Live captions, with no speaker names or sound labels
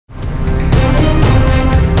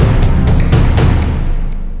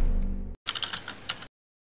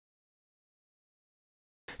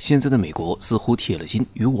现在的美国似乎铁了心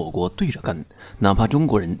与我国对着干，哪怕中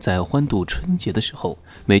国人在欢度春节的时候，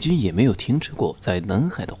美军也没有停止过在南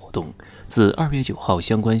海的活动。自2月9号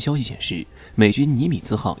相关消息显示，美军尼米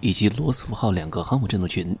兹号以及罗斯福号2个航母战斗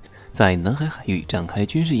群在南海海域展开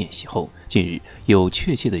军事演习后，近日有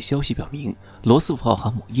确切的消息表明，罗斯福号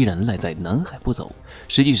航母依然赖在南海不走。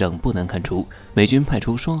实际上不难看出，美军派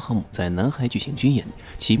出双航母在南海举行军演，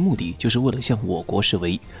其目的就是为了向我国示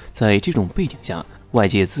威。在这种背景下，外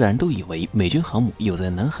界自然都以为美军航母有在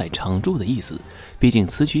南海常驻的意思，毕竟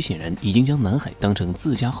此举显然已经将南海当成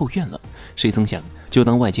自家后院了。谁曾想，就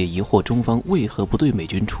当外界疑惑中方为何不对美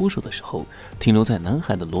军出手的时候，停留在南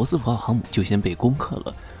海的罗斯福号航母就先被攻克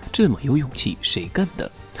了。这么有勇气，谁干的？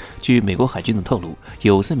据美国海军的透露，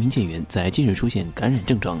有3名舰员在近日出现感染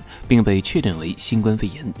症状，并被确诊为新冠肺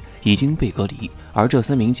炎，已经被隔离。而这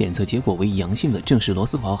3名检测结果为阳性的正是罗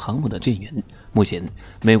斯福号航母的舰员。目前，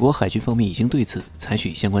美国海军方面已经对此采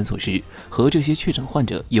取相关措施，和这些确诊患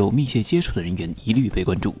者有密切接触的人员一律被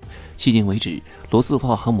关注。迄今为止，罗斯福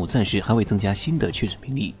号航母暂时还未增加新的确诊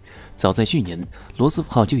病例。早在去年，罗斯福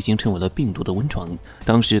号就已经成为了病毒的温床，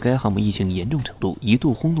当时该航母疫情严重程度一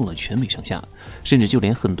度轰动了全美上下，甚至就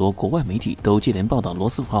连很多国外媒体都接连报道罗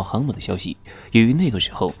斯福号航母的消息。由于那个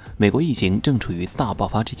时候美国疫情正处于大爆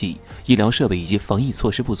发之际，医疗设备以及防疫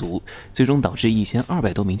措施不足，最终导致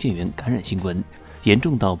1200多名舰员感染新冠，严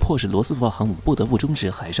重到迫使罗斯福号航母不得不终止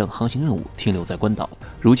海上航行任务，停留在关岛。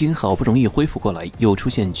如今好不容易恢复过来，又出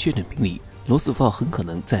现确诊病例，罗斯福号很可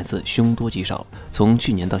能再次凶多吉少。从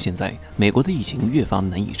去年到现在，美国的疫情越发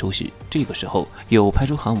难以收拾，这个时候又派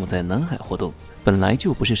出航母在南海活动，本来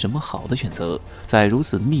就不是什么好的选择。在如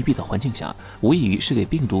此密闭的环境下，无异于是给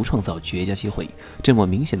病毒创造绝佳机会。这么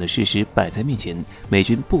明显的事实摆在面前，美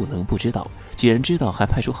军不能不知道。既然知道还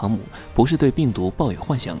派出航母，不是对病毒抱有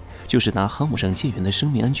幻想，就是拿航母上舰员的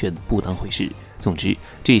生命安全不当回事。总之，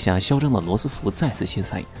这下嚣张的罗斯福再次歇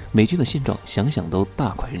菜，美军的现状想想都大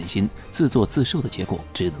快人心，自作自受的结果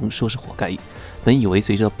只能说是活该。本以为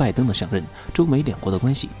随着拜登的上任，中美两国的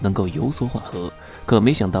关系能够有所缓和，可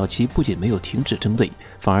没想到其不仅没有停止争对，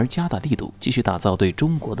反而加大力度，继续打造对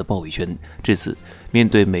中国的包围圈。至此，面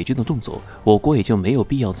对美军的动作，我国也就没有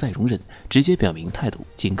必要再容忍，直接表明态度，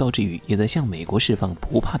警告之余，也在向美国释放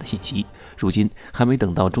不怕的信息。如今还没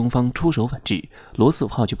等到中方出手反制，罗斯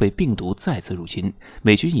福号就被病毒再次入侵，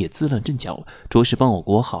美军也自乱阵脚，着实帮我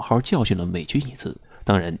国好好教训了美军一次。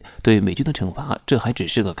当然，对美军的惩罚，这还只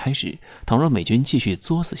是个开始。倘若美军继续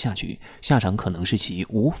作死下去，下场可能是其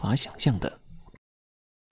无法想象的。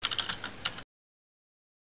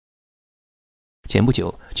前不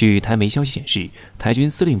久，据台媒消息显示，台军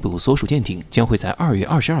司令部所属舰艇将会在2月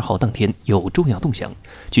22号当天有重要动向，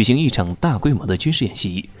举行一场大规模的军事演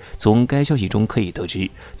习。从该消息中可以得知，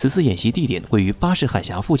此次演习地点位于巴士海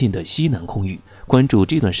峡附近的西南空域。关注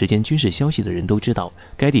这段时间军事消息的人都知道，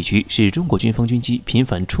该地区是中国军方军机频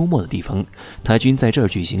繁出没的地方。台军在这儿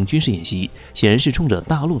举行军事演习，显然是冲着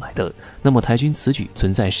大陆来的。那么台军此举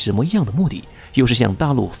存在什么样的目的？又是向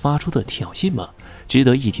大陆发出的挑衅吗？值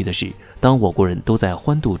得一提的是，当我国人都在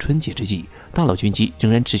欢度春节之际，大陆军机仍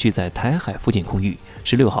然持续在台海附近空域。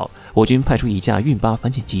16号，我军派出一架运8反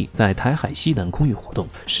潜机在台海西南空域活动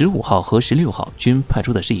；15号和16号均派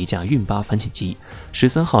出的是一架运8反潜机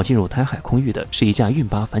；13号进入台海空域的是一架运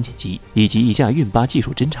8反潜机以及一架运8技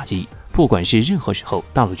术侦察机。不管是任何时候，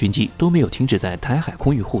大陆军机都没有停止在台海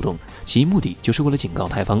空域互动，其目的就是为了警告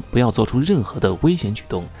台方不要做出任何的危险举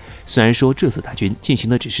动。虽然说这次台军进行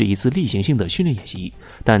的只是一次例行性的训练演习，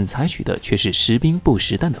但采取的却是实兵不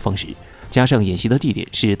实弹的方式。加上演习的地点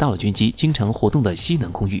是大陆军机经常活动的西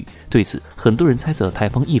南空域，对此很多人猜测台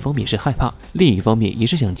方一方面是害怕，另一方面也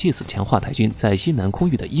是想借此强化台军在西南空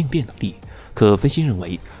域的应变能力。可分析认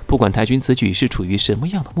为，不管台军此举是处于什么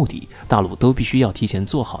样的目的，大陆都必须要提前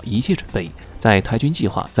做好一切准备。在台军计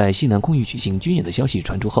划在西南空域举行军演的消息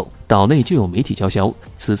传出后，岛内就有媒体叫嚣，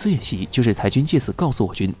此次演习就是台军借此告诉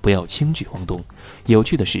我军不要轻举妄动。有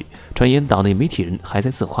趣的是，传言岛内媒体人还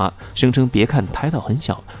在自夸，声称别看台岛很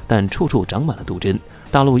小，但处处长满了毒针，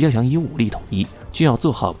大陆要想以武力统一，就要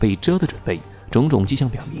做好被蛰的准备。种种迹象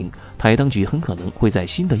表明，台当局很可能会在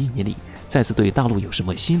新的一年里再次对大陆有什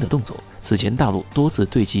么新的动作。此前大陆多次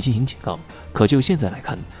对其进行警告，可就现在来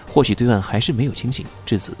看，或许对岸还是没有清醒。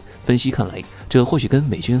至此，分析看来，这或许跟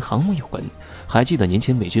美军航母有关。还记得年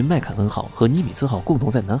前美军麦凯恩号和尼米兹号共同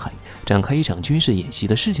在南海展开一场军事演习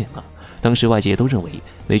的事件吗？当时外界都认为，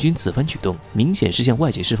美军此番举动明显是向外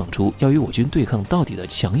界释放出要与我军对抗到底的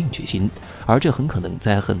强硬决心，而这很可能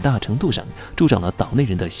在很大程度上助长了岛内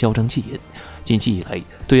人的嚣张气焰。近期以来，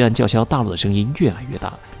对岸叫嚣大陆的声音越来越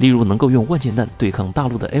大，例如能够用万箭弹对抗大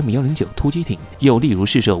陆的 M109 突击艇，又例如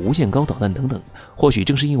试射无限高导弹等等。或许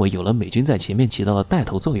正是因为有了美军在前面起到了带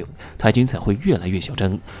头作用，台军才会越来越嚣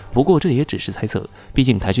张。不过这也只是猜测，毕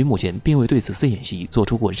竟台军目前并未对此次演习做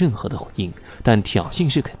出过任何的回应。但挑衅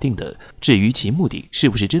是肯定的，至于其目的是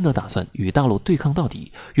不是真的打算与大陆对抗到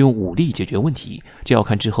底，用武力解决问题，就要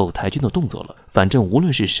看之后台军的动作了。反正无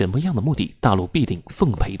论是什么样的目的，大陆必定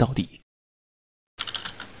奉陪到底。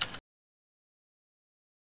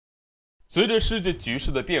随着世界局势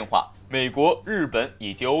的变化，美国、日本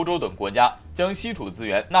以及欧洲等国家将稀土资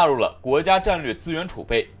源纳入了国家战略资源储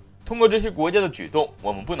备。通过这些国家的举动，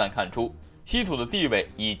我们不难看出，稀土的地位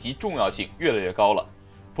以及重要性越来越高了。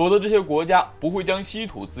否则，这些国家不会将稀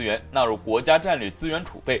土资源纳入国家战略资源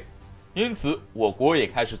储备。因此，我国也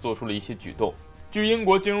开始做出了一些举动。据英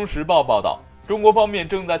国《金融时报》报道，中国方面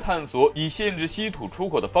正在探索以限制稀土出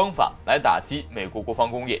口的方法来打击美国国防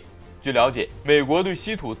工业。据了解，美国对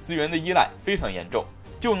稀土资源的依赖非常严重。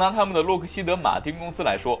就拿他们的洛克希德马丁公司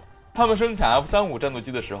来说，他们生产 F-35战斗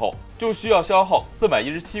机的时候，就需要消耗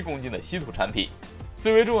417公斤的稀土产品。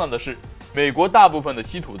最为重要的是，美国大部分的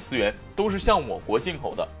稀土资源都是向我国进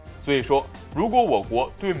口的。所以说，如果我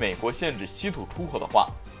国对美国限制稀土出口的话，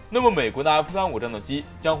那么美国的 F-35战斗机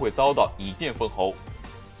将会遭到一剑封喉。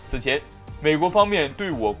此前，美国方面对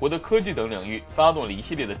我国的科技等领域发动了一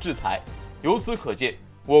系列的制裁，由此可见，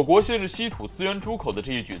我国限制稀土资源出口的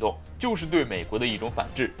这一举动，就是对美国的一种反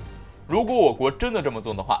制。如果我国真的这么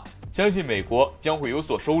做的话，相信美国将会有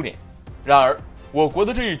所收敛。然而，我国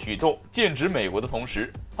的这一举动剑指美国的同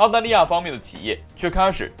时，澳大利亚方面的企业却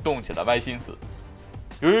开始动起了歪心思。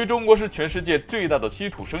由于中国是全世界最大的稀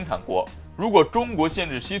土生产国，如果中国限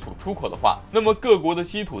制稀土出口的话，那么各国的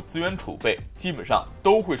稀土资源储备基本上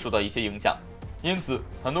都会受到一些影响。因此，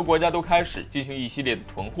很多国家都开始进行一系列的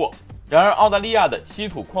囤货。然而，澳大利亚的稀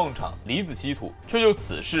土矿场离子稀土却就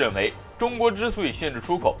此事认为，中国之所以限制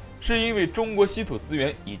出口，是因为中国稀土资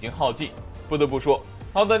源已经耗尽。不得不说，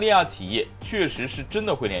澳大利亚企业确实是真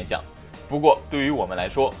的会联想。不过，对于我们来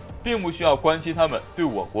说，并不需要关心他们对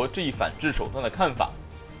我国这一反制手段的看法。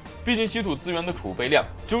毕竟，稀土资源的储备量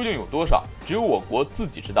究竟有多少，只有我国自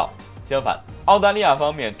己知道。相反，澳大利亚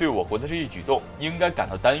方面对我国的这一举动应该感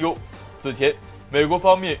到担忧。此前，美国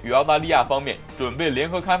方面与澳大利亚方面准备联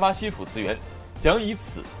合开发稀土资源，想以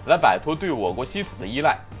此来摆脱对我国稀土的依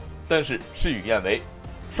赖。但是事与愿违，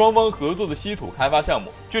双方合作的稀土开发项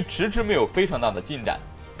目却迟迟没有非常大的进展，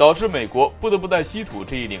导致美国不得不在稀土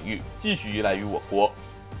这一领域继续依赖于我国。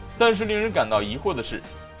但是令人感到疑惑的是，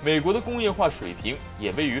美国的工业化水平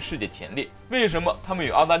也位于世界前列，为什么他们与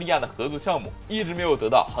澳大利亚的合作项目一直没有得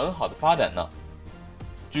到很好的发展呢？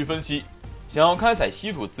据分析，想要开采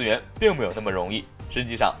稀土资源并没有那么容易。实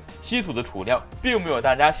际上，稀土的储量并没有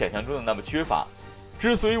大家想象中的那么缺乏。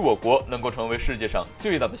之所以我国能够成为世界上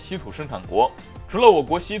最大的稀土生产国，除了我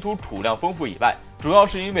国稀土储量丰富以外，主要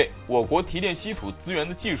是因为我国提炼稀土资源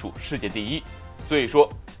的技术世界第一。所以说，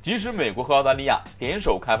即使美国和澳大利亚联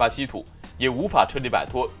手开发稀土，也无法彻底摆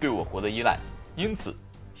脱对我国的依赖。因此，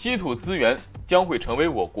稀土资源将会成为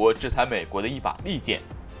我国制裁美国的一把利剑。